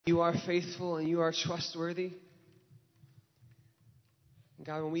You are faithful and you are trustworthy. And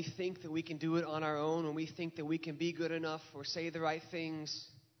God, when we think that we can do it on our own, when we think that we can be good enough or say the right things,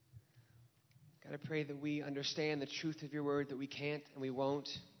 God, I pray that we understand the truth of your word, that we can't and we won't.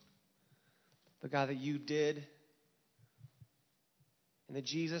 But God, that you did. And that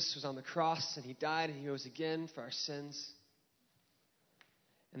Jesus was on the cross and he died and he rose again for our sins.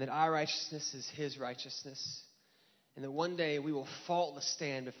 And that our righteousness is his righteousness. And that one day we will faultless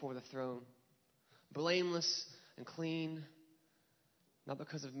stand before the throne, blameless and clean, not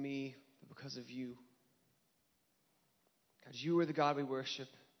because of me, but because of you. God, you are the God we worship.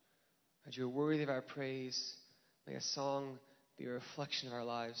 God, you are worthy of our praise. May a song be a reflection of our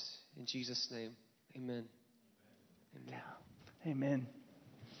lives. In Jesus' name, amen. Amen. Amen.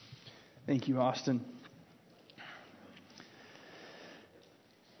 Thank you, Austin.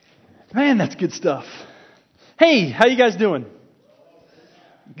 Man, that's good stuff. Hey, how you guys doing?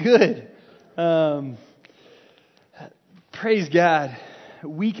 Good. Praise God.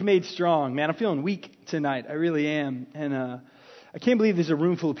 Weak made strong. Man, I'm feeling weak tonight. I really am. And I can't believe there's a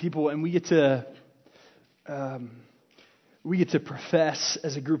room full of people and we get to profess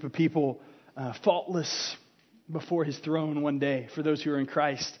as a group of people faultless before his throne one day for those who are in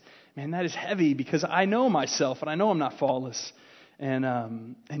Christ. Man, that is heavy because I know myself and I know I'm not faultless.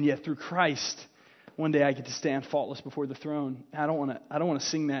 And yet through Christ, one day I get to stand faultless before the throne. I don't want to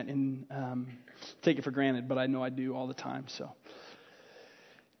sing that and take it for granted, but I know I do all the time. So,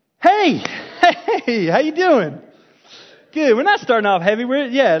 hey, how you doing? Good. We're not starting off heavy.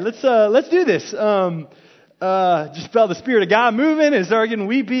 Let's do this. Just felt the Spirit of God moving and started getting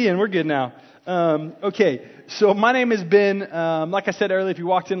weepy, and we're good now. Okay. So my name is Ben. Like I said earlier, if you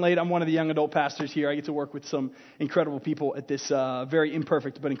walked in late, I'm one of the young adult pastors here. I get to work with some incredible people at this very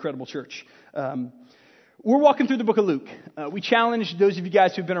imperfect but incredible church. We're walking through the book of Luke. We challenged those of you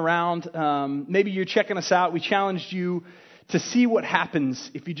guys who've been around. Maybe you're checking us out. We challenged you to see what happens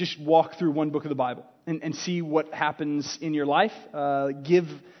if you just walk through one book of the Bible and see what happens in your life.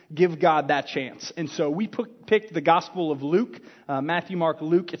 Give God that chance. And so we picked the Gospel of Luke, Matthew, Mark,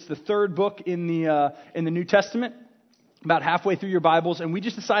 Luke. It's the third book in the New Testament, about halfway through your Bibles. And we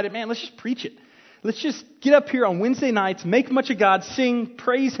just decided, man, let's just preach it. Let's just get up here on Wednesday nights, make much of God, sing,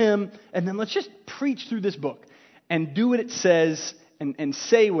 praise Him, and then let's just preach through this book and do what it says and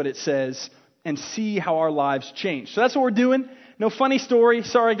say what it says and see how our lives change. So that's what we're doing. No funny story.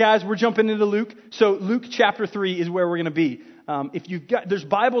 Sorry, guys, we're jumping into Luke. So Luke chapter 3 is where we're going to be. There's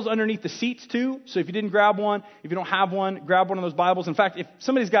Bibles underneath the seats too. So if you didn't grab one, if you don't have one, grab one of those Bibles. In fact, if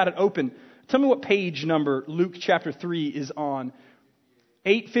somebody's got it open, tell me what page number Luke chapter 3 is on.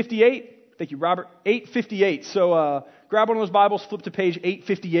 858. Thank you, Robert. 858. So grab one of those Bibles, flip to page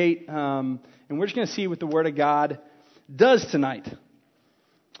 858, and we're just going to see what the Word of God does tonight.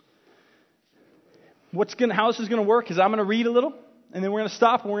 How this is going to work is I'm going to read a little, and then we're going to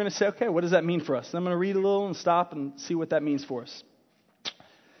stop, and we're going to say, okay, what does that mean for us? And I'm going to read a little and stop and see what that means for us.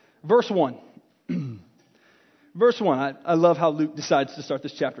 Verse 1. Verse 1. I love how Luke decides to start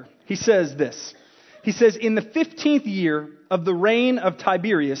this chapter. He says this. He says, in the 15th year of the reign of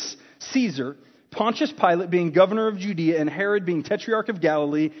Tiberius Caesar, Pontius Pilate being governor of Judea, and Herod being tetrarch of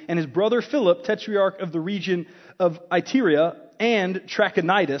Galilee, and his brother Philip, tetrarch of the region of Iturea and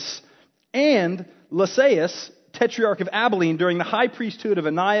Trachonitis, and Lysias, tetrarch of Abilene, during the high priesthood of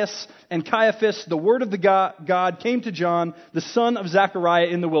Ananias and Caiaphas, the word of the God came to John, the son of Zechariah,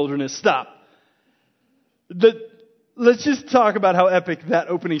 in the wilderness. Stop. Let's just talk about how epic that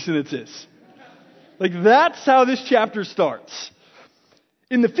opening sentence is. Like, that's how this chapter starts.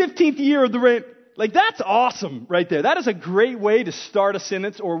 In the 15th year of the reign, like, that's awesome right there. That is a great way to start a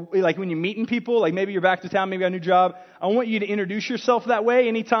sentence, or like when you're meeting people, like maybe you're back to town, maybe you got a new job. I want you to introduce yourself that way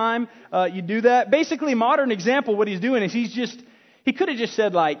anytime you do that. Basically, modern example, what he's doing is he could have just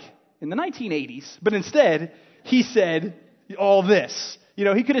said like in the 1980s, but instead he said all this. You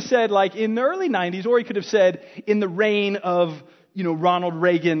know, he could have said like in the early 90s, or he could have said in the reign of Ronald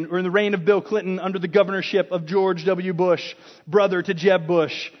Reagan, or in the reign of Bill Clinton under the governorship of George W. Bush, brother to Jeb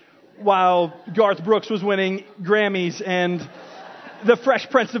Bush, while Garth Brooks was winning Grammys and the Fresh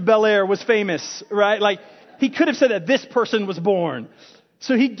Prince of Bel-Air was famous, right? Like, he could have said that this person was born.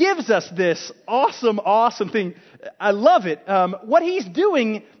 So he gives us this awesome thing. I love it. What he's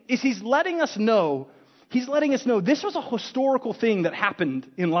doing is he's letting us know this was a historical thing that happened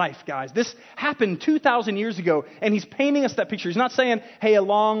in life, guys. This happened 2,000 years ago, and he's painting us that picture. He's not saying, hey, a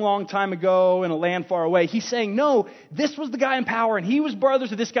long time ago in a land far away. He's saying, no, this was the guy in power, and he was brothers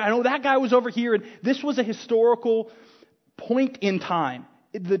to this guy. No, that guy was over here, and this was a historical point in time.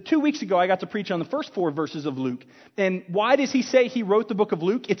 the 2 weeks ago, I got to preach on the first 4 verses of Luke. And why does he say he wrote the book of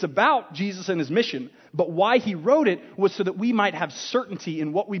Luke? It's about Jesus and his mission. But why he wrote it was so that we might have certainty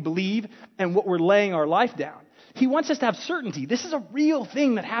in what we believe and what we're laying our life down. He wants us to have certainty. This is a real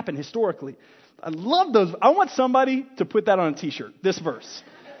thing that happened historically. I love those. I want somebody to put that on a t-shirt, this verse.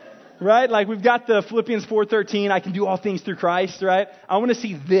 Right? Like we've got the Philippians 4:13, I can do all things through Christ, right? I want to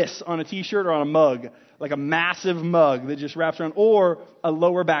see this on a t-shirt or on a mug, like a massive mug that just wraps around, or a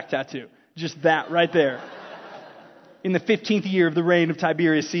lower back tattoo. Just that right there. In the 15th year of the reign of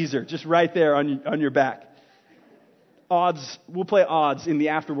Tiberius Caesar, just right there on your back. Odds, we'll play odds in the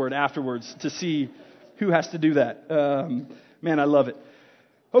afterwards to see who has to do that. Man, I love it.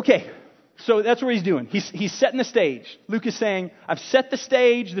 Okay. So that's what he's doing. He's setting the stage. Luke is saying, I've set the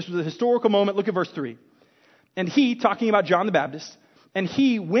stage. This was a historical moment. Look at verse 3. And he, talking about John the Baptist, and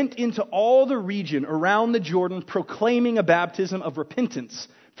he went into all the region around the Jordan, proclaiming a baptism of repentance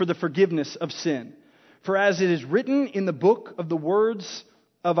for the forgiveness of sin. For as it is written in the book of the words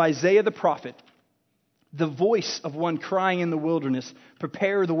of Isaiah the prophet, the voice of one crying in the wilderness,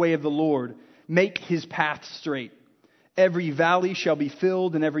 prepare the way of the Lord, make his path straight. Every valley shall be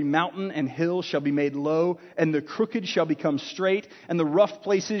filled, and every mountain and hill shall be made low, and the crooked shall become straight, and the rough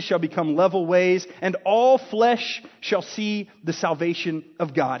places shall become level ways, and all flesh shall see the salvation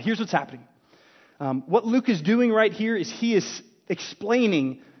of God. Here's what's happening. What Luke is doing right here is he is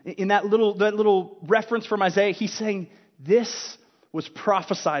explaining in that little reference from Isaiah, he's saying this was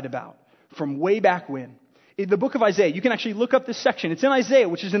prophesied about from way back when. In the book of Isaiah, you can actually look up this section. It's in Isaiah,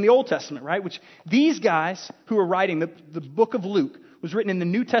 which is in the Old Testament, right? Which these guys who are writing, the book of Luke was written in the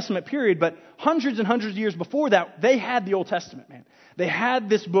New Testament period, but hundreds and hundreds of years before that, they had the Old Testament, man. They had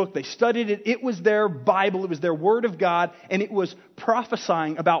this book, they studied it, it was their Bible, it was their Word of God, and it was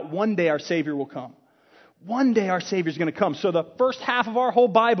prophesying about one day our Savior will come. One day our Savior is going to come. So the first half of our whole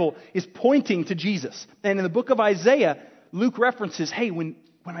Bible is pointing to Jesus. And in the book of Isaiah, Luke references, hey, when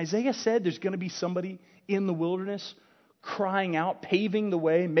Isaiah said there's going to be somebody in the wilderness crying out, paving the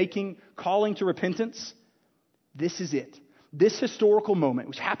way, calling to repentance, this is it. This historical moment,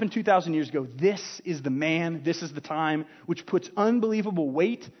 which happened 2,000 years ago, this is the man, this is the time, which puts unbelievable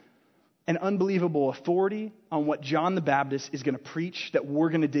weight and unbelievable authority on what John the Baptist is going to preach that we're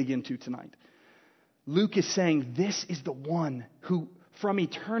going to dig into tonight. Luke is saying this is the one who, from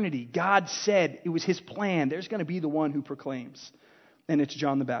eternity, God said it was his plan. There's going to be the one who proclaims. And it's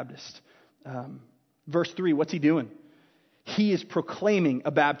John the Baptist. Verse 3, what's he doing? He is proclaiming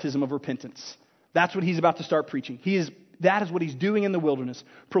a baptism of repentance. That's what he's about to start preaching. That is what he's doing in the wilderness,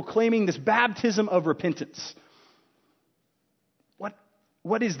 proclaiming this baptism of repentance.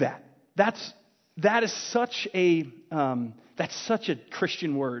 What is that? That's such a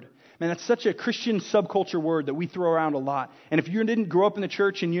Christian word. Man, that's such a Christian subculture word that we throw around a lot. And if you didn't grow up in the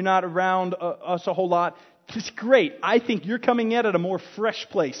church and you're not around us a whole lot, it's great. I think you're coming in at a more fresh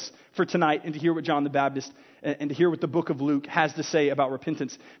place for tonight and to hear what John the Baptist and to hear what the book of Luke has to say about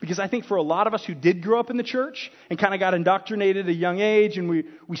repentance. Because I think for a lot of us who did grow up in the church and kind of got indoctrinated at a young age and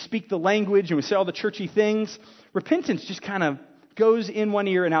we speak the language and we say all the churchy things, repentance just kind of goes in one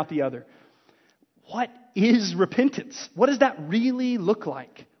ear and out the other. What is repentance? What does that really look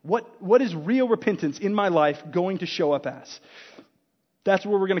like? What is real repentance in my life going to show up as? That's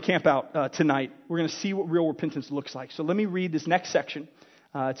where we're going to camp out tonight. We're going to see what real repentance looks like. So let me read this next section.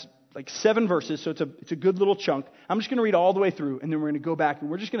 It's like 7 verses, so it's a good little chunk. I'm just going to read all the way through, and then we're going to go back,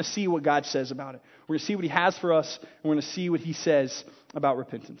 and we're just going to see what God says about it. We're going to see what he has for us, and we're going to see what he says about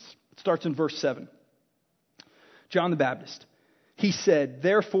repentance. It starts in verse 7. John the Baptist, he said,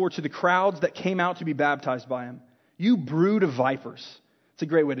 therefore to the crowds that came out to be baptized by him, you brood of vipers. It's a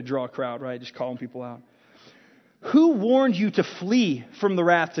great way to draw a crowd, right? Just calling people out. Who warned you to flee from the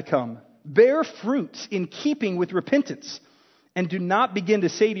wrath to come? Bear fruits in keeping with repentance. And do not begin to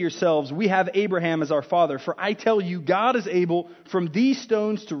say to yourselves, we have Abraham as our father. For I tell you, God is able from these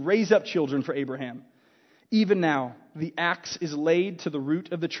stones to raise up children for Abraham. Even now, the axe is laid to the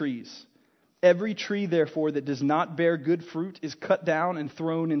root of the trees. Every tree, therefore, that does not bear good fruit is cut down and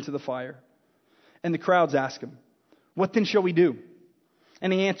thrown into the fire. And the crowds asked him, what then shall we do?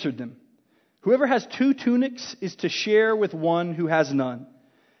 And he answered them, whoever has 2 tunics is to share with one who has none.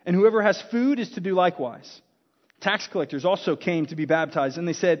 And whoever has food is to do likewise. Tax collectors also came to be baptized, and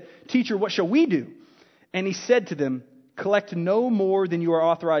they said, teacher, what shall we do? And he said to them, collect no more than you are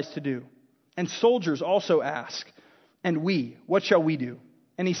authorized to do. And soldiers also ask, and we, what shall we do?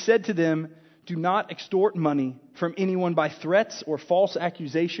 And he said to them, do not extort money from anyone by threats or false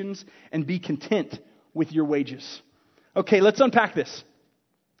accusations, and be content with your wages. Okay, let's unpack this.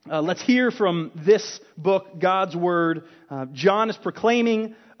 Let's hear from this book, God's Word. John is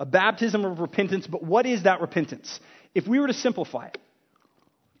proclaiming a baptism of repentance, but what is that repentance? If we were to simplify it,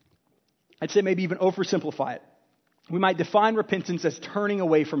 I'd say maybe even oversimplify it, we might define repentance as turning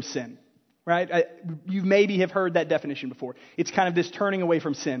away from sin, right? You maybe have heard that definition before. It's kind of this turning away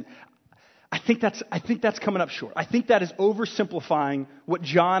from sin. I think that's coming up short. I think that is oversimplifying what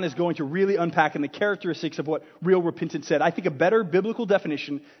John is going to really unpack in the characteristics of what real repentance said. I think a better biblical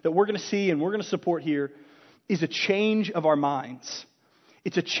definition that we're going to see and we're going to support here is a change of our minds.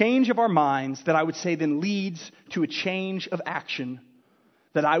 It's a change of our minds that I would say then leads to a change of action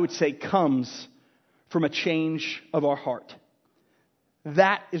that I would say comes from a change of our heart.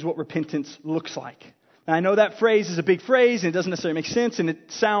 That is what repentance looks like. And I know that phrase is a big phrase, and it doesn't necessarily make sense, and it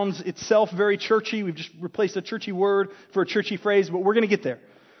sounds itself very churchy. We've just replaced a churchy word for a churchy phrase, but we're going to get there.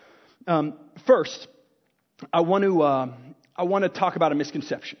 First, I want to talk about a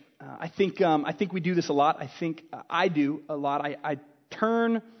misconception. I think we do this a lot. I think I do a lot. I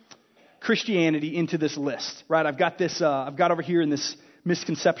turn Christianity into this list, right? I've got over here in this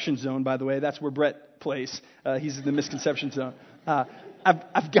misconception zone, by the way. That's where Brett plays. He's in the misconception zone.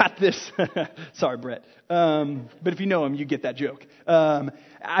 I've got this. Sorry, Brett. But if you know him, you get that joke.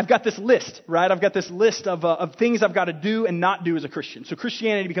 I've got this list, right? I've got this list of things I've got to do and not do as a Christian. So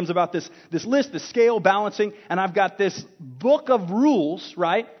Christianity becomes about this list, this scale balancing, and I've got this book of rules,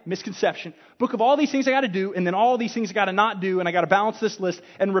 right? Misconception. Book of all these things I got to do, and then all these things I got to not do, and I got to balance this list.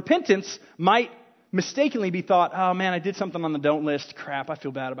 And repentance might mistakenly be thought, oh man, I did something on the don't list. Crap, I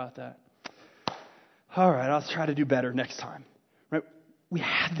feel bad about that. All right, I'll try to do better next time. Right? We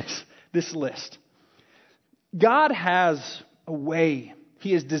have this list. God has a way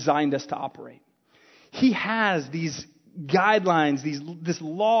He has designed us to operate. He has these guidelines, this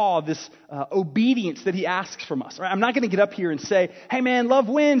law, this obedience that He asks from us. Right? I'm not going to get up here and say, hey man, love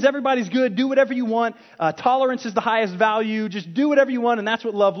wins, everybody's good, do whatever you want, tolerance is the highest value, just do whatever you want, and that's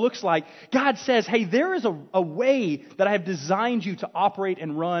what love looks like. God says, hey, there is a way that I have designed you to operate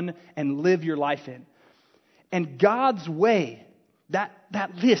and run and live your life in. And God's way, that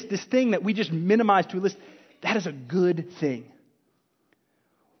list, this thing that we just minimize to a list, that is a good thing.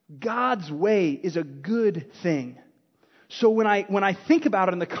 God's way is a good thing. So when I think about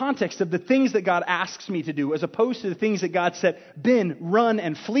it in the context of the things that God asks me to do, as opposed to the things that God said, Ben, run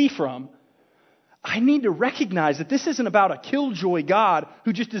and flee from, I need to recognize that this isn't about a killjoy God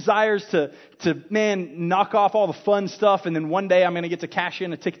who just desires to knock off all the fun stuff and then one day I'm going to get to cash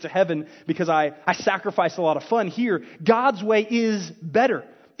in a ticket to heaven because I sacrificed a lot of fun here. God's way is better.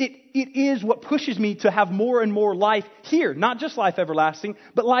 It is what pushes me to have more and more life here. Not just life everlasting,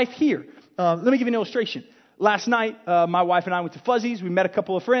 but life here. Let me give you an illustration. Last night, my wife and I went to Fuzzy's. We met a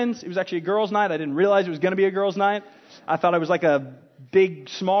couple of friends. It was actually a girls' night. I didn't realize it was going to be a girls' night. I thought it was like a big,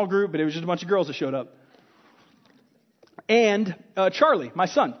 small group, but it was just a bunch of girls that showed up. And Charlie, my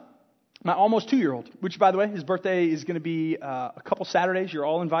son, my almost 2-year-old, which, by the way, his birthday is going to be a couple Saturdays. You're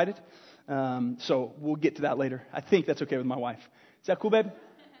all invited. So we'll get to that later. I think that's okay with my wife. Is that cool, babe?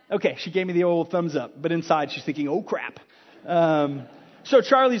 Okay, she gave me the old thumbs up, but inside she's thinking, oh, crap. So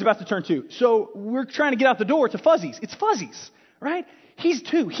Charlie's about to turn 2. So we're trying to get out the door to Fuzzy's. It's Fuzzy's, right? He's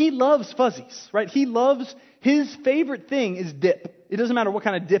 2. He loves Fuzzy's, right? His favorite thing is dip. It doesn't matter what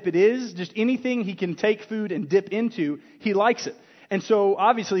kind of dip it is. Just anything he can take food and dip into, he likes it. And so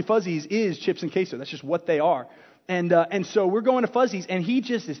obviously Fuzzy's is chips and queso. That's just what they are. And so we're going to Fuzzy's, and he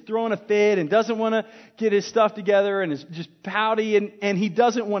just is throwing a fit and doesn't want to get his stuff together and is just pouty, and he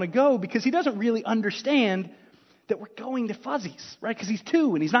doesn't want to go because he doesn't really understand that we're going to Fuzzy's, right? Because he's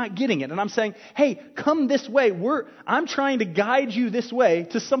 2 and he's not getting it. And I'm saying, hey, come this way. I'm trying to guide you this way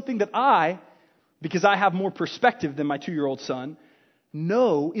to something that because I have more perspective than my 2-year-old son,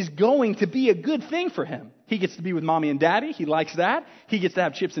 know is going to be a good thing for him. He gets to be with mommy and daddy. He likes that. He gets to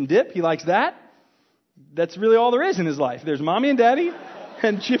have chips and dip. He likes that. That's really all there is in his life. There's mommy and daddy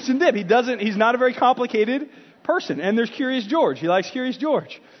and chips and dip. He's not a very complicated person. And there's Curious George. He likes Curious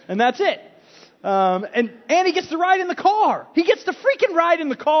George. And that's it. And he gets to ride in the car. He gets to freaking ride in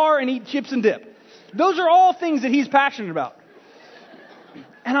the car and eat chips and dip. Those are all things that he's passionate about.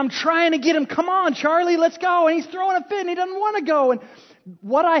 And I'm trying to get him, come on, Charlie, let's go. And he's throwing a fit and he doesn't want to go. And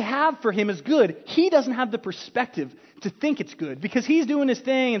what I have for him is good. He doesn't have the perspective to think it's good because he's doing his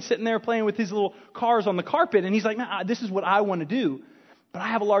thing and sitting there playing with his little cars on the carpet. And he's like, nah, this is what I want to do. But I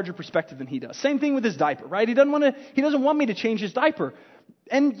have a larger perspective than he does. Same thing with his diaper, right? He doesn't want me to change his diaper.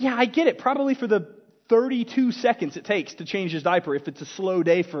 And yeah, I get it. Probably for the 32 seconds it takes to change his diaper, if it's a slow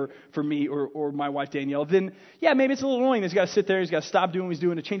day for me or my wife Danielle, then yeah, maybe it's a little annoying. He's got to sit there. He's got to stop doing what he's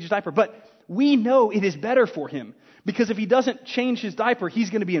doing to change his diaper. But we know it is better for him. Because if he doesn't change his diaper, he's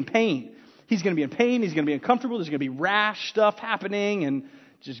going to be in pain. He's going to be in pain. He's going to be uncomfortable. There's going to be rash stuff happening and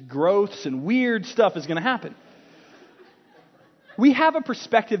just growths and weird stuff is going to happen. We have a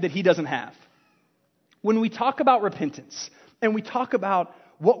perspective that he doesn't have. When we talk about repentance and we talk about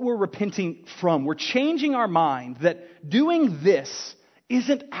what we're repenting from, we're changing our mind that doing this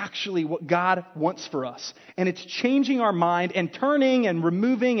isn't actually what God wants for us. And it's changing our mind and turning and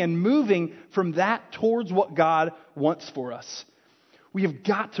removing and moving from that towards what God wants for us. We have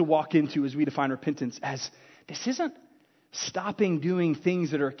got to walk into, as we define repentance, as this isn't stopping doing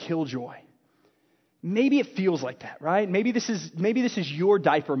things that are a killjoy. Maybe it feels like that, right? Maybe this is your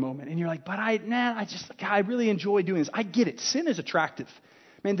diaper moment, and you're like, but I really enjoy doing this. I get it. Sin is attractive.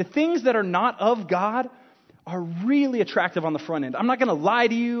 Man, the things that are not of God are really attractive on the front end. I'm not going to lie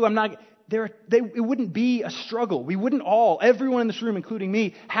to you. It wouldn't be a struggle. We wouldn't everyone in this room, including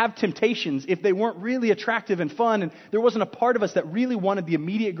me, have temptations if they weren't really attractive and fun, and there wasn't a part of us that really wanted the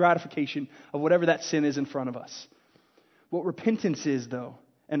immediate gratification of whatever that sin is in front of us. What repentance is, though,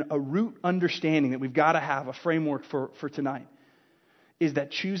 and a root understanding that we've got to have, a framework for tonight, is that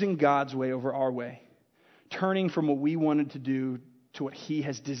choosing God's way over our way, turning from what we wanted to do to what he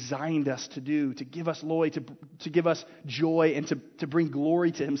has designed us to do, to give us to give us joy, and to bring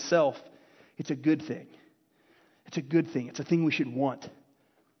glory to himself. It's a good thing. It's a good thing. It's a thing we should want.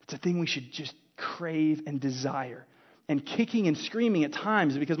 It's a thing we should just crave and desire. And kicking and screaming at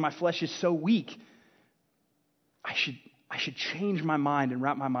times because my flesh is so weak, I should change my mind and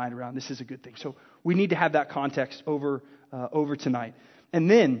wrap my mind around this is a good thing. So we need to have that context over tonight.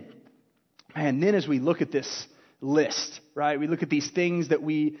 And then as we look at this list, right? We look at these things that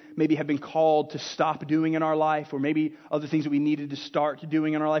we maybe have been called to stop doing in our life, or maybe other things that we needed to start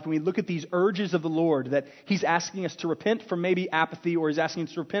doing in our life. And we look at these urges of the Lord that he's asking us to repent from maybe apathy, or he's asking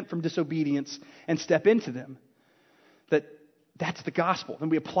us to repent from disobedience and step into them. That's the gospel. And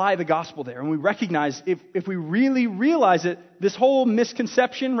we apply the gospel there. And we recognize if we really realize it, this whole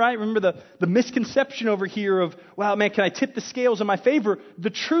misconception, right? Remember the misconception over here of, wow, man, can I tip the scales in my favor? The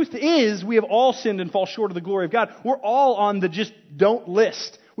truth is we have all sinned and fall short of the glory of God. We're all on the just don't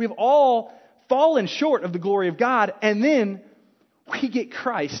list. We've all fallen short of the glory of God. And then we get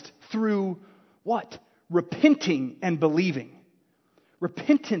Christ through what? Repenting and believing.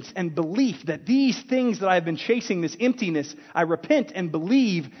 Repentance and belief that these things that I've been chasing, this emptiness, I repent and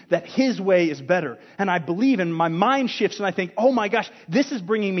believe that his way is better. And I believe, and my mind shifts and I think, oh my gosh, this is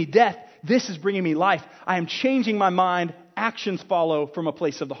bringing me death. This is bringing me life. I am changing my mind. Actions follow from a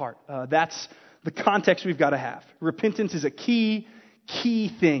place of the heart. That's the context we've got to have. Repentance is a key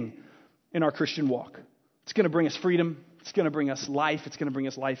thing in our Christian walk. It's going to bring us freedom. It's going to bring us life. It's going to bring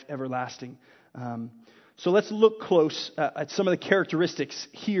us life everlasting. So let's look close at some of the characteristics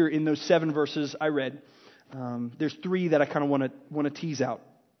here in those 7 verses I read. There's 3 that I kind of want to tease out.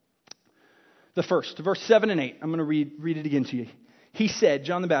 The first, verse 7 and 8. I'm going to read it again to you. He said,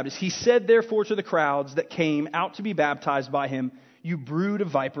 John the Baptist, he said therefore to the crowds that came out to be baptized by him, you brood of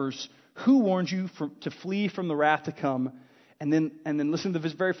vipers, who warned you to flee from the wrath to come? And then listen to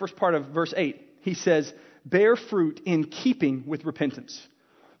this very first part of verse 8. He says, bear fruit in keeping with repentance.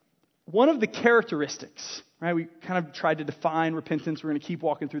 One of the characteristics, right? We kind of tried to define repentance. We're going to keep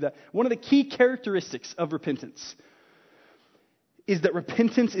walking through that. One of the key characteristics of repentance is that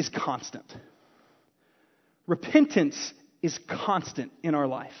repentance is constant. Repentance is constant in our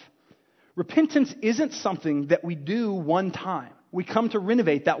life. Repentance isn't something that we do one time. We come to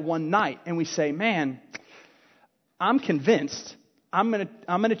renovate that one night and we say, man, I'm convinced I'm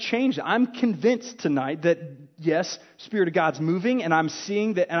going to change it. I'm convinced tonight that, yes, Spirit of God's moving, and I'm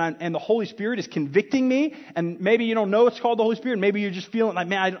seeing that, and the Holy Spirit is convicting me, and maybe you don't know it's called the Holy Spirit, maybe you're just feeling like,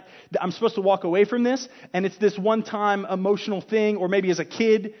 man, I'm supposed to walk away from this, and it's this one-time emotional thing, or maybe as a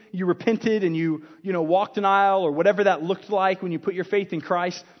kid, you repented, and you walked an aisle, or whatever that looked like when you put your faith in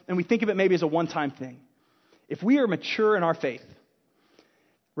Christ, and we think of it maybe as a one-time thing. If we are mature in our faith,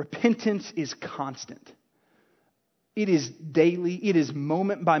 repentance is constant. It is daily. It is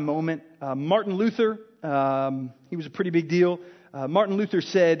moment by moment. Martin Luther, he was a pretty big deal. Martin Luther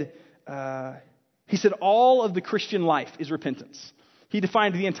said, all of the Christian life is repentance. He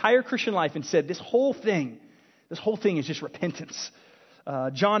defined the entire Christian life and said, this whole thing is just repentance.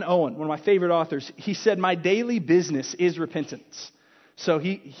 John Owen, one of my favorite authors, he said, my daily business is repentance. So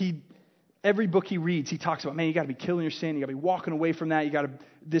he every book he reads, he talks about, man, you got to be killing your sin. You got to be walking away from that.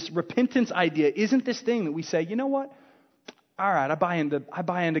 This repentance idea isn't this thing that we say, you know what? All right, I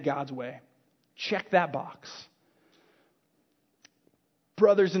buy into God's way. Check that box.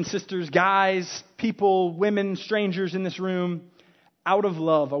 Brothers and sisters, guys, people, women, strangers in this room, out of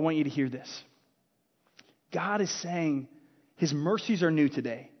love, I want you to hear this. God is saying his mercies are new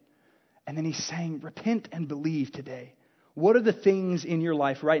today. And then he's saying, repent and believe today. What are the things in your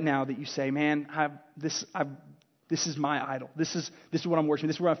life right now that you say, man, this is my idol. This is what I'm worshiping.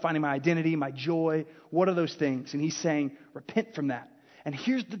 This is where I'm finding my identity, my joy. What are those things? And he's saying, repent from that. And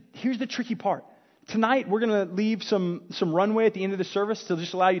here's the tricky part. Tonight, we're going to leave some runway at the end of the service to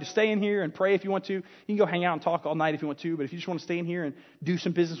just allow you to stay in here and pray if you want to. You can go hang out and talk all night if you want to, but if you just want to stay in here and do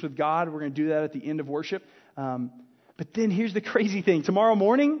some business with God, we're going to do that at the end of worship. But then here's the crazy thing. Tomorrow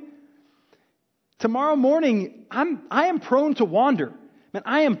morning, I am prone to wander. Man,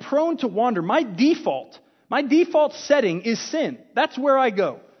 I am prone to wander. My default setting is sin. That's where I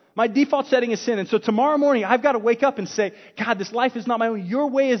go. My default setting is sin. And so tomorrow morning, I've got to wake up and say, God, this life is not my own. Your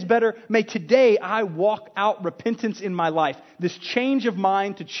way is better. May today I walk out repentance in my life. This change of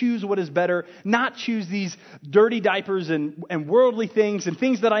mind to choose what is better, not choose these dirty diapers and worldly things and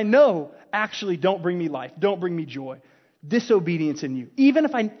things that I know actually don't bring me life, don't bring me joy. Disobedience in you. Even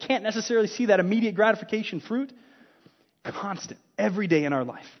if I can't necessarily see that immediate gratification fruit, constant, every day in our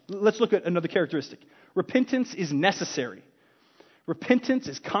life. Let's look at another characteristic. Repentance is necessary. Repentance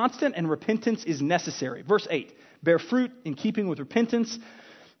is constant and repentance is necessary. Verse 8, bear fruit in keeping with repentance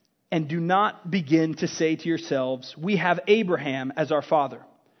and do not begin to say to yourselves, we have Abraham as our father.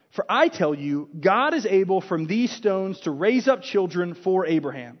 For I tell you, God is able from these stones to raise up children for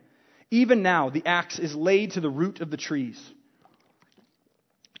Abraham. Even now the axe is laid to the root of the trees.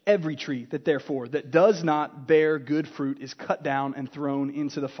 Every tree that does not bear good fruit is cut down and thrown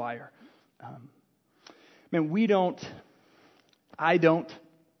into the fire. I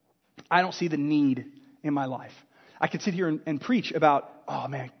don't see the need in my life. I could sit here and preach about, oh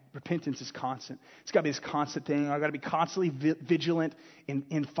man, repentance is constant. It's got to be this constant thing. I've got to be constantly vigilant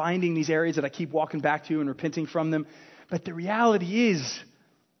in finding these areas that I keep walking back to and repenting from them. But the reality is,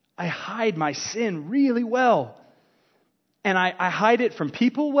 I hide my sin really well. And I hide it from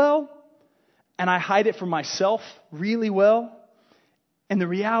people well. And I hide it from myself really well. And the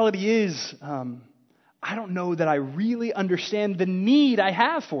reality is, I don't know that I really understand the need I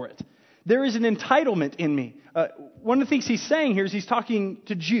have for it. There is an entitlement in me. One of the things he's saying here is he's talking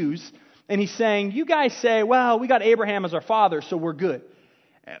to Jews, and he's saying, you guys say, well, we got Abraham as our father, so we're good.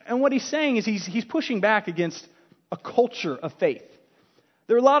 And what he's saying is he's pushing back against a culture of faith.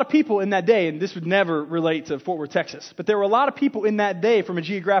 There were a lot of people in that day, and this would never relate to Fort Worth, Texas, but there were a lot of people in that day from a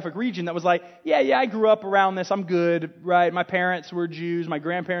geographic region that was like, yeah, I grew up around this, I'm good, right? My parents were Jews, my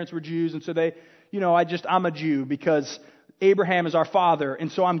grandparents were Jews, and so I'm a Jew because Abraham is our father, and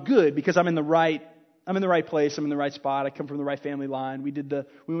so I'm good because I'm in the right place, I'm in the right spot, I come from the right family line. We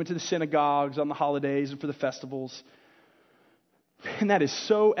went to the synagogues on the holidays and for the festivals. And that is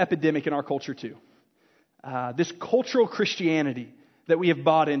so epidemic in our culture too. This cultural Christianity that we have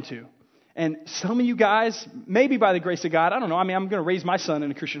bought into. And some of you guys, maybe by the grace of God, I don't know, I'm going to raise my son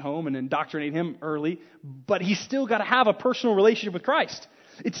in a Christian home and indoctrinate him early, but he's still got to have a personal relationship with Christ.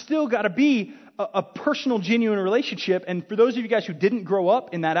 It's still got to be a personal, genuine relationship. And for those of you guys who didn't grow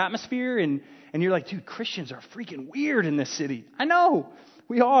up in that atmosphere and you're like, dude, Christians are freaking weird in this city. I know,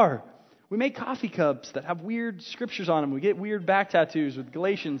 we are. We make coffee cups that have weird scriptures on them. We get weird back tattoos with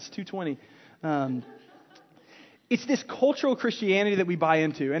Galatians 2:20. It's this cultural Christianity that we buy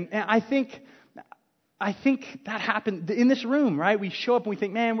into. And I think that happened in this room, right? We show up and we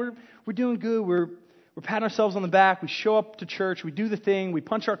think, man, we're doing good. We're patting ourselves on the back. We show up to church. We do the thing. We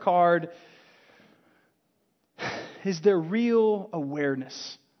punch our card. Is there real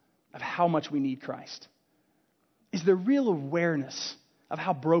awareness of how much we need Christ? Is there real awareness of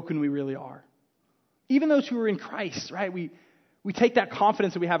how broken we really are? Even those who are in Christ, right? We take that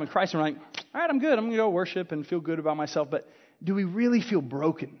confidence that we have in Christ and we're like, all right, I'm good. I'm going to go worship and feel good about myself. But do we really feel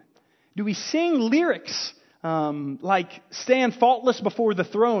broken? Do we sing lyrics like stand faultless before the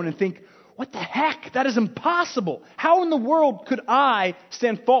throne and think, what the heck? That is impossible. How in the world could I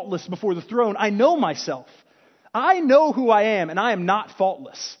stand faultless before the throne? I know myself. I know who I am, and I am not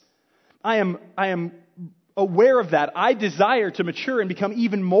faultless. I am aware of that. I desire to mature and become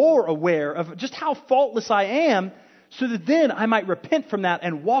even more aware of just how faultless I am, so that then I might repent from that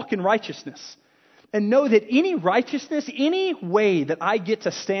and walk in righteousness. And know that any righteousness, any way that I get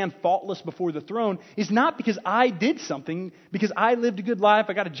to stand faultless before the throne is not because I did something, because I lived a good life,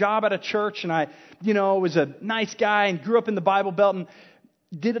 I got a job at a church, and I, was a nice guy and grew up in the Bible Belt and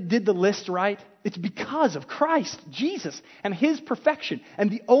did the list right. It's because of Christ, Jesus, and His perfection. And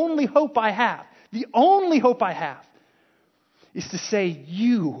the only hope I have is to say,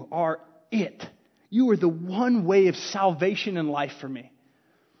 you are it. You are the one way of salvation and life for me.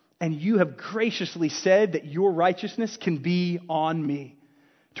 And you have graciously said that your righteousness can be on me.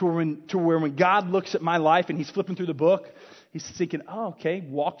 To where when God looks at my life and he's flipping through the book, he's thinking, oh, okay,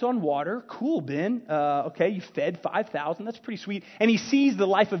 walked on water. Cool, Ben. Okay, you fed 5,000. That's pretty sweet. And he sees the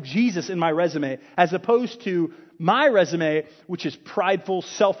life of Jesus in my resume, as opposed to my resume, which is prideful,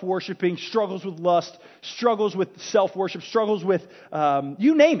 self-worshiping, struggles with lust, struggles with self-worship, struggles with,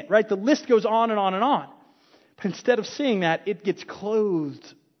 you name it, right? The list goes on and on and on. But instead of seeing that, it gets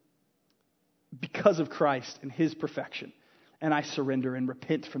clothed because of Christ and his perfection. And I surrender and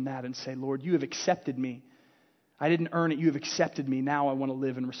repent from that and say, Lord, you have accepted me. I didn't earn it. You have accepted me. Now I want to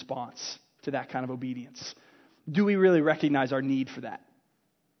live in response to that kind of obedience. Do we really recognize our need for that?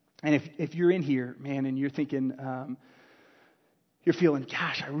 And if you're in here, man, and you're thinking, you're feeling,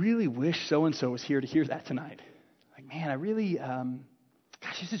 gosh, I really wish so-and-so was here to hear that tonight. Like, man, I really,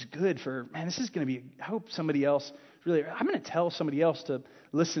 gosh, this is good this is going to be, I hope somebody else really, I'm going to tell somebody else to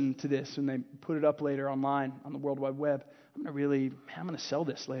listen to this when they put it up later online on the World Wide Web. I'm going to sell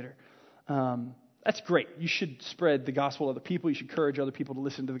this later. That's great. You should spread the gospel to other people. You should encourage other people to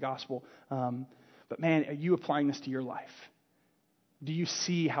listen to the gospel. But man, are you applying this to your life? Do you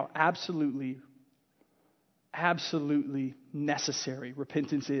see how absolutely necessary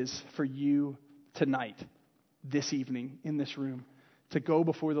repentance is for you tonight, this evening, in this room, to go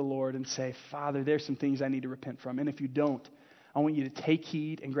before the Lord and say, Father, there's some things I need to repent from. And if you don't, I want you to take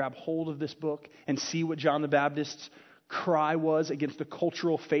heed and grab hold of this book and see what John the Baptist's cry was against the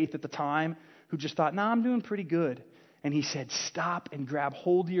cultural faith at the time, who just thought, I'm doing pretty good. And he said, stop and grab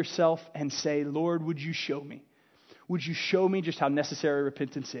hold of yourself and say, Lord, would you show me? Would you show me just how necessary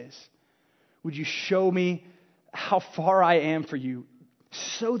repentance is? Would you show me how far I am for you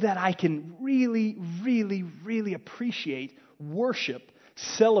so that I can really, really, really appreciate, worship,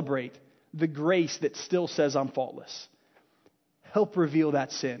 celebrate the grace that still says I'm faultless? Help reveal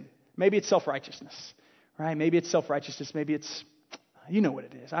that sin. Maybe it's self-righteousness. Right? Maybe it's self-righteousness. Maybe it's, you know what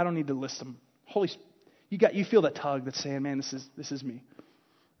it is. I don't need to list them. You feel that tug that's saying, man, this is me.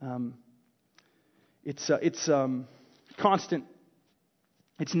 It's constant.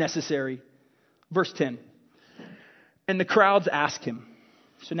 It's necessary. Verse 10. And the crowds ask him.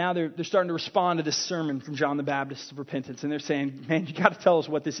 So now they're starting to respond to this sermon from John the Baptist of repentance. And they're saying, man, you got to tell us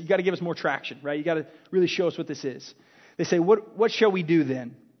what this is. You got to give us more traction, right? You got to really show us what this is. They say, what shall we do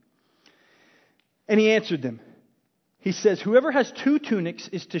then? And he answered them. He says, whoever has 2 tunics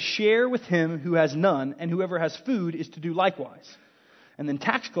is to share with him who has none, and whoever has food is to do likewise. And then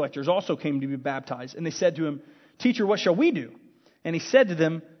tax collectors also came to be baptized. And they said to him, Teacher, what shall we do? And he said to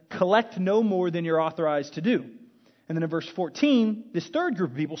them, collect no more than you're authorized to do. And then in verse 14, this third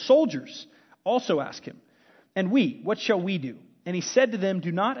group of people, soldiers, also ask him, and we, what shall we do? And he said to them,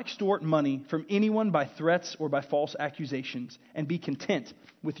 do not extort money from anyone by threats or by false accusations, and be content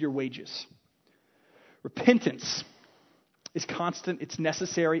with your wages. Repentance is constant, it's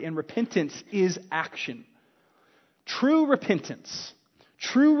necessary, and repentance is action. True repentance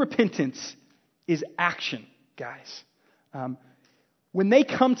is action, guys. When they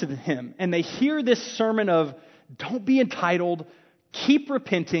come to him and they hear this sermon of don't be entitled, keep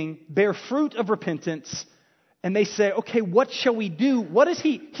repenting, bear fruit of repentance, and they say, okay, what shall we do? What is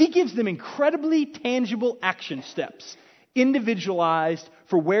he? He gives them incredibly tangible action steps, individualized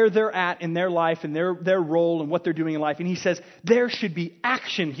for where they're at in their life and their role and what they're doing in life. And he says, there should be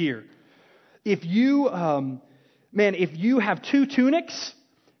action here. If you, if you have 2 tunics,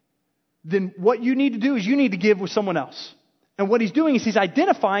 then what you need to do is you need to give with someone else. And what he's doing is he's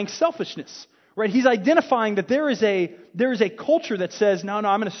identifying selfishness, right? He's identifying that there is a culture that says, no,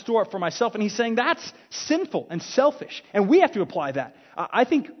 I'm going to store it for myself. And he's saying that's sinful and selfish. And we have to apply that. I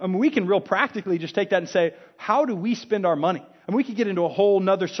think we can real practically just take that and say, how do we spend our money? And we could get into a whole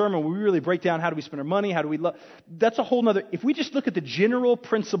nother sermon where we really break down how do we spend our money, how do we love. That's a whole nother. If we just look at the general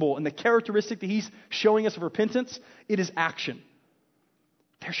principle and the characteristic that he's showing us of repentance, it is action.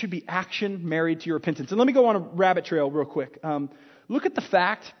 There should be action married to your repentance. And let me go on a rabbit trail real quick. Look at the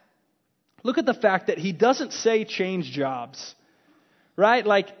fact that he doesn't say change jobs, right?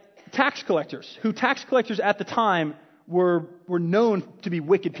 Like tax collectors at the time were known to be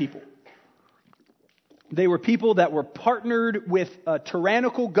wicked people. They were people that were partnered with a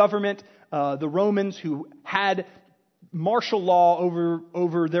tyrannical government, the Romans, who had martial law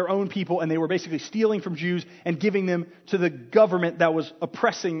over their own people, and they were basically stealing from Jews and giving them to the government that was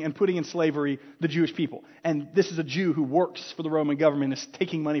oppressing and putting in slavery the Jewish people. And this is a Jew who works for the Roman government, is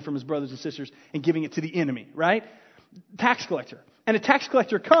taking money from his brothers and sisters and giving it to the enemy, right? Tax collector. And a tax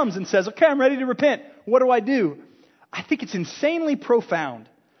collector comes and says, okay, I'm ready to repent. What do I do? I think it's insanely profound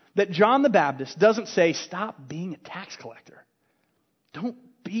that John the Baptist doesn't say, stop being a tax collector.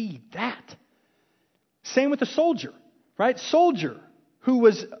 be that. Same with the soldier, right? Soldier who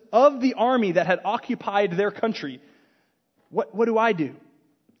was of the army that had occupied their country. What do?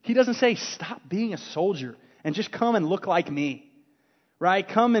 He doesn't say, stop being a soldier and just come and look like me, right?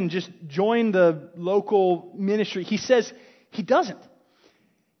 Come and just join the local ministry. He says he doesn't.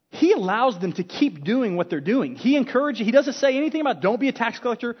 He allows them to keep doing what they're doing. He encourages, he doesn't say anything about don't be a tax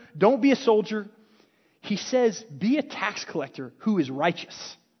collector, don't be a soldier. He says, be a tax collector who is righteous.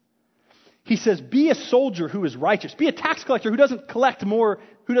 He says, be a soldier who is righteous. Be a tax collector who doesn't collect more,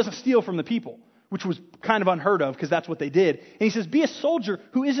 who doesn't steal from the people, which was kind of unheard of because that's what they did. And he says, be a soldier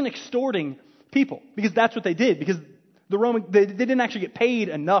who isn't extorting people, because that's what they did. Because they didn't actually get paid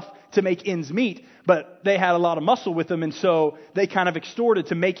enough to make ends meet, but they had a lot of muscle with them, and so they kind of extorted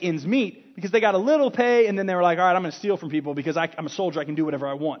to make ends meet because they got a little pay, and then they were like, all right, I'm going to steal from people because I'm a soldier, I can do whatever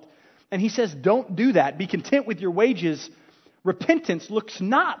I want. And he says, don't do that. Be content with your wages. Repentance looks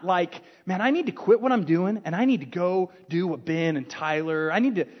not like, man, I need to quit what I'm doing, and I need to go do what Ben and Tyler, I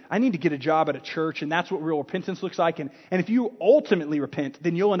need to get a job at a church, and that's what real repentance looks like. And if you ultimately repent,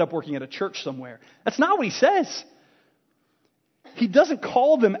 then you'll end up working at a church somewhere. That's not what he says. He doesn't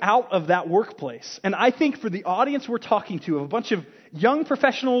call them out of that workplace. And I think for the audience we're talking to, of a bunch of young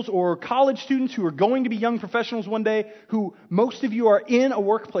professionals or college students who are going to be young professionals one day, who most of you are in a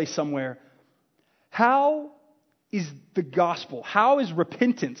workplace somewhere, how is the gospel? How is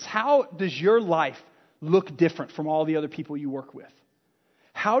repentance? How does your life look different from all the other people you work with?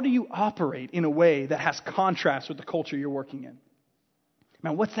 How do you operate in a way that has contrast with the culture you're working in?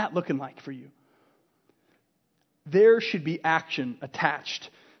 Man, what's that looking like for you? There should be action attached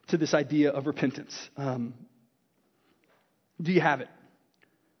to this idea of repentance. Do you have it?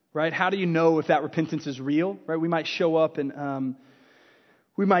 Right? How do you know if that repentance is real? Right? We might show up and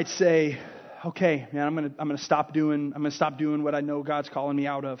we might say, okay, man, I'm gonna stop doing what I know God's calling me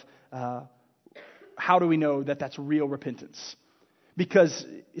out of. How do we know that that's real repentance? Because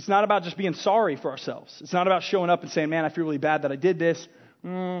it's not about just being sorry for ourselves. It's not about showing up and saying, man, I feel really bad that I did this.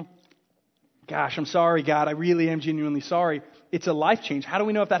 Gosh, I'm sorry, God. I really am genuinely sorry. It's a life change. How do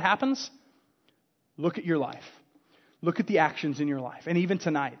we know if that happens? Look at your life. Look at the actions in your life. And even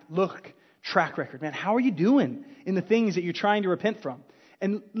tonight, look, track record. Man, how are you doing in the things that you're trying to repent from?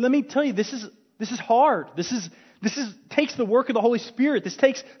 And let me tell you, this is hard. This takes the work of the Holy Spirit. This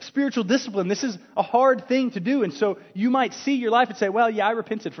takes spiritual discipline. This is a hard thing to do. And so you might see your life and say, well, yeah, I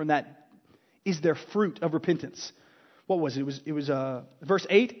repented from that. Is there fruit of repentance? What was it? It was verse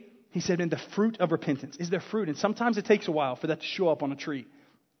 8. He said, in the fruit of repentance. Is there fruit? And sometimes it takes a while for that to show up on a tree.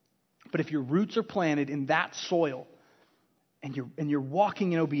 But if your roots are planted in that soil and you're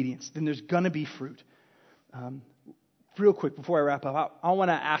walking in obedience, then there's going to be fruit. Real quick, before I wrap up, I want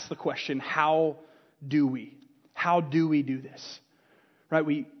to ask the question, how do we do this?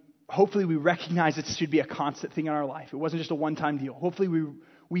 Right? Hopefully we recognize it should be a constant thing in our life. It wasn't just a one-time deal. Hopefully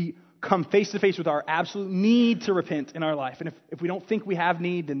we come face to face with our absolute need to repent in our life. And if we don't think we have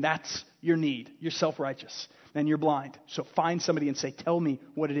need, then that's your need. You're self-righteous and you're blind. So find somebody and say, tell me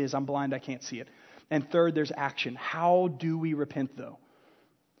what it is. I'm blind. I can't see it. And third, there's action. How do we repent, though?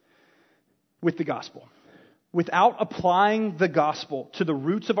 With the gospel. Without applying the gospel to the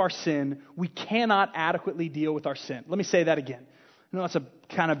roots of our sin, we cannot adequately deal with our sin. Let me say that again. I know that's a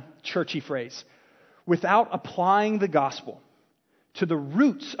kind of churchy phrase. Without applying the gospel to the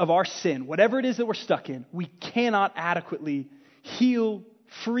roots of our sin, whatever it is that we're stuck in, we cannot adequately heal,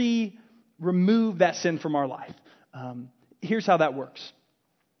 free, remove that sin from our life. Here's how that works.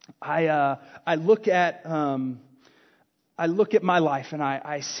 I look at my life and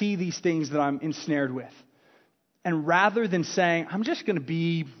I see these things that I'm ensnared with. And rather than saying, I'm just going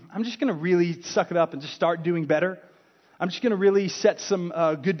to really suck it up and just start doing better. I'm just going to really set some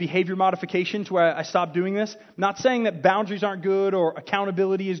good behavior modifications where I stop doing this. I'm not saying that boundaries aren't good or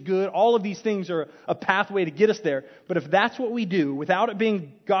accountability is good. All of these things are a pathway to get us there. But if that's what we do, without it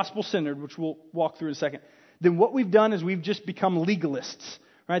being gospel-centered, which we'll walk through in a second, then what we've done is we've just become legalists.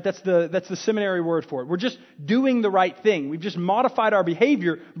 Right? That's the seminary word for it. We're just doing the right thing. We've just modified our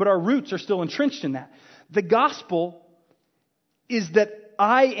behavior, but our roots are still entrenched in that. The gospel is that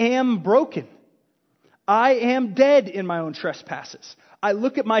I am broken. I am dead in my own trespasses. I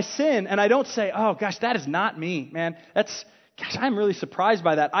look at my sin and I don't say, oh gosh, that is not me, man. I'm really surprised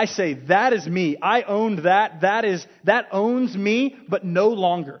by that. I say, that is me. I owned that. That owns me, but no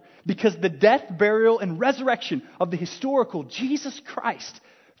longer. Because the death, burial, and resurrection of the historical Jesus Christ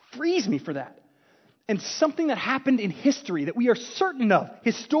frees me for that. And something that happened in history that we are certain of.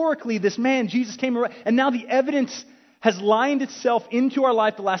 Historically, this man, Jesus, came around, and now the evidence has lined itself into our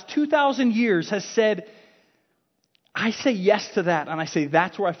life the last 2,000 years, has said, I say yes to that, and I say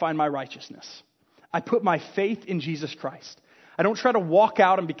that's where I find my righteousness. I put my faith in Jesus Christ. I don't try to walk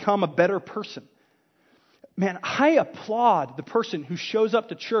out and become a better person. Man, I applaud the person who shows up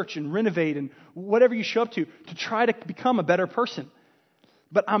to church and Renovate and whatever you show up to try to become a better person.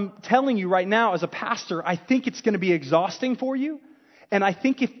 But I'm telling you right now, as a pastor, I think it's going to be exhausting for you. And I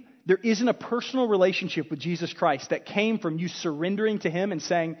think if there isn't a personal relationship with Jesus Christ that came from you surrendering to Him and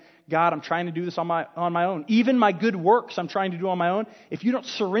saying, God, I'm trying to do this on my own. Even my good works I'm trying to do on my own. If you don't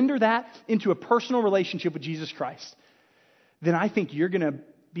surrender that into a personal relationship with Jesus Christ, then I think you're going to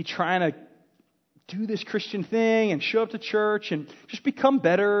be trying to do this Christian thing and show up to church and just become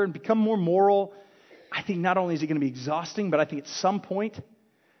better and become more moral. I think not only is it going to be exhausting, but I think at some point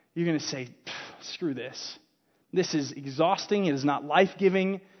you're going to say, screw this. This is exhausting. It is not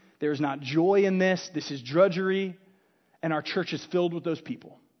life-giving. There is not joy in this. This is drudgery. And our church is filled with those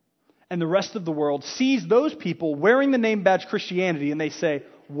people. And the rest of the world sees those people wearing the name badge Christianity and they say,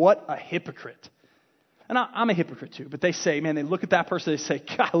 what a hypocrite. And I'm a hypocrite too, but they say, man, they look at that person, they say,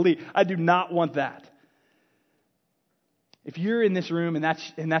 golly, I do not want that. If you're in this room and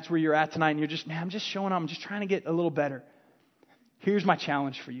that's where you're at tonight and you're just, man, I'm just showing up, I'm just trying to get a little better. Here's my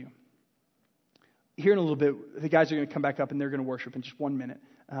challenge for you. Here in a little bit, the guys are going to come back up and they're going to worship in just 1 minute.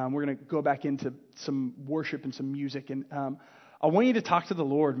 We're going to go back into some worship and some music. And I want you to talk to the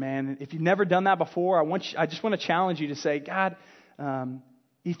Lord, man. If you've never done that before, I just want to challenge you to say, God,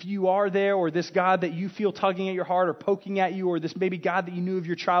 if you are there, or this God that you feel tugging at your heart or poking at you, or this maybe God that you knew of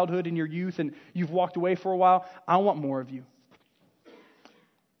your childhood and your youth and you've walked away for a while, I want more of you.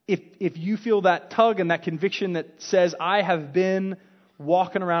 If you feel that tug and that conviction that says, I have been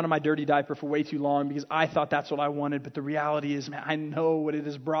walking around in my dirty diaper for way too long because I thought that's what I wanted, but the reality is, man, I know what it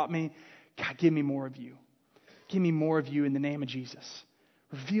has brought me. God, give me more of you. Give me more of you in the name of Jesus.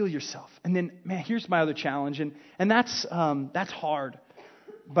 Reveal yourself. And then, man, here's my other challenge, and that's hard.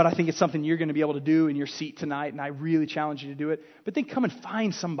 But I think it's something you're going to be able to do in your seat tonight, and I really challenge you to do it. But then come and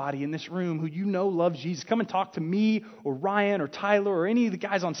find somebody in this room who you know loves Jesus. Come and talk to me or Ryan or Tyler or any of the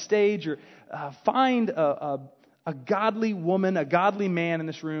guys on stage, or find a godly woman, a godly man in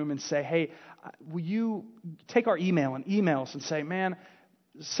this room and say, hey, will you take our email and email us and say, man,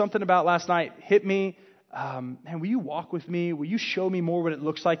 something about last night hit me. Man, will you walk with me? Will you show me more what it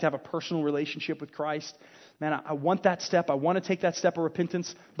looks like to have a personal relationship with Christ? Man, I want that step. I want to take that step of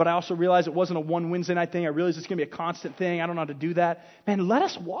repentance, but I also realize it wasn't a one Wednesday night thing. I realize it's going to be a constant thing. I don't know how to do that. Man, let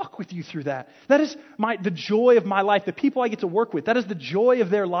us walk with you through that. That is the joy of my life. The people I get to work with, that is the joy of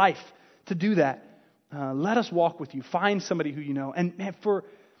their life to do that. Let us walk with you. Find somebody who you know. And man, for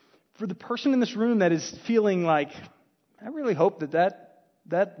the person in this room that is feeling like, I really hope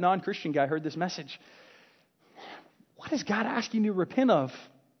that non-Christian guy heard this message. What is God asking you to repent of?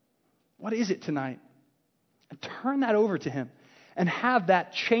 What is it tonight? And turn that over to Him and have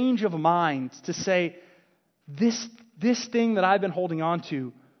that change of mind to say, this thing that I've been holding on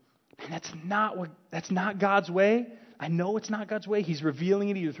to, man, that's not God's way. I know it's not God's way. He's revealing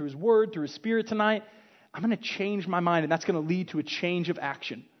it either through His Word, through His Spirit tonight. I'm going to change my mind, and that's going to lead to a change of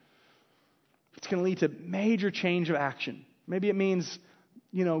action. It's going to lead to major change of action. Maybe it means,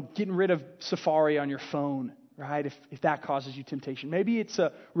 getting rid of Safari on your phone, right? If that causes you temptation. Maybe it's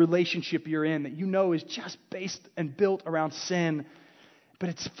a relationship you're in that is just based and built around sin, but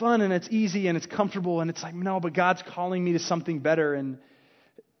it's fun and it's easy and it's comfortable, and it's like, no, but God's calling me to something better, and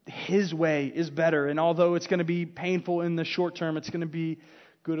His way is better. And although it's going to be painful in the short term, it's going to be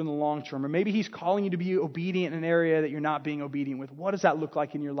good in the long term. Or maybe He's calling you to be obedient in an area that you're not being obedient with. What does that look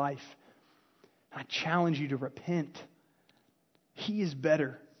like in your life? I challenge you to repent. He is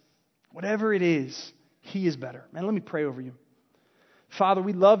better. Whatever it is, He is better. Man, let me pray over you. Father,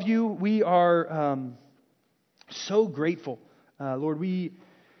 we love you. We are so grateful. Lord, we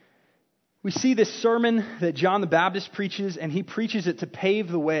see this sermon that John the Baptist preaches, and he preaches it to pave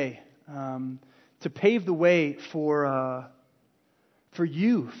the way. For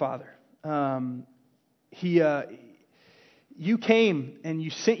you, Father. You came and you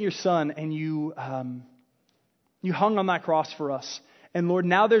sent your Son, and you hung on that cross for us. And Lord,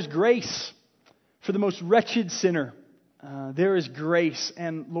 now there's grace for the most wretched sinner. There is grace.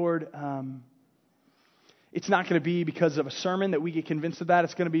 And Lord, it's not going to be because of a sermon that we get convinced of that.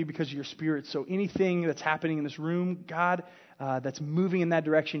 It's going to be because of your Spirit. So anything that's happening in this room, God, that's moving in that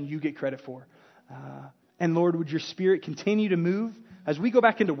direction, you get credit for. And Lord, would your Spirit continue to move as we go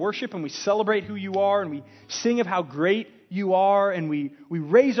back into worship and we celebrate who you are and we sing of how great you are, and we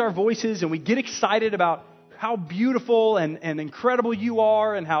raise our voices and we get excited about how beautiful and incredible you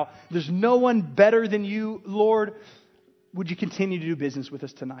are and how there's no one better than you. Lord, would you continue to do business with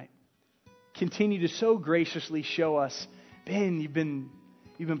us tonight? continue to so graciously show us, Ben, you've been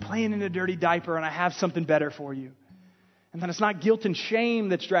playing in a dirty diaper and I have something better for you. And that it's not guilt and shame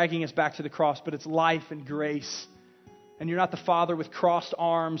that's dragging us back to the cross, but it's life and grace. And you're not the Father with crossed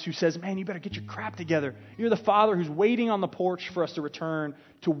arms who says, man, you better get your crap together. You're the Father who's waiting on the porch for us to return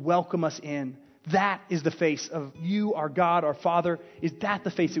to welcome us in. That is the face of you, our God, our Father. Is that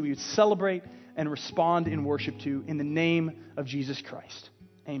the face that we would celebrate and respond in worship to in the name of Jesus Christ?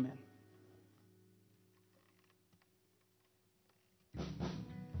 Amen.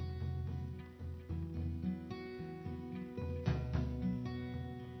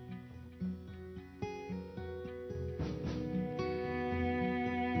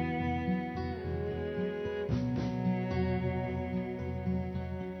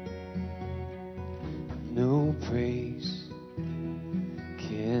 No praise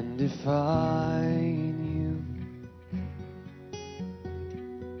can define you.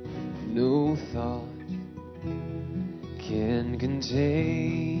 No thought can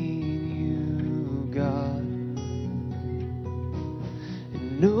contain you, God.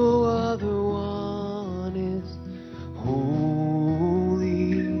 And no other one is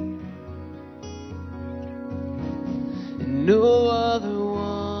holy. And no other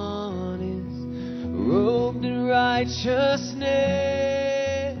one is robed in righteousness.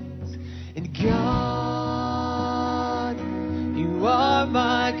 And God, you are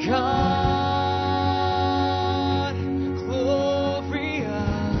my God.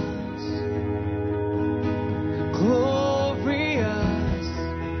 Glorious.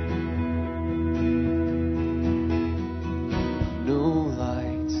 No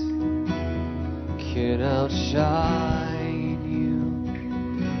light can outshine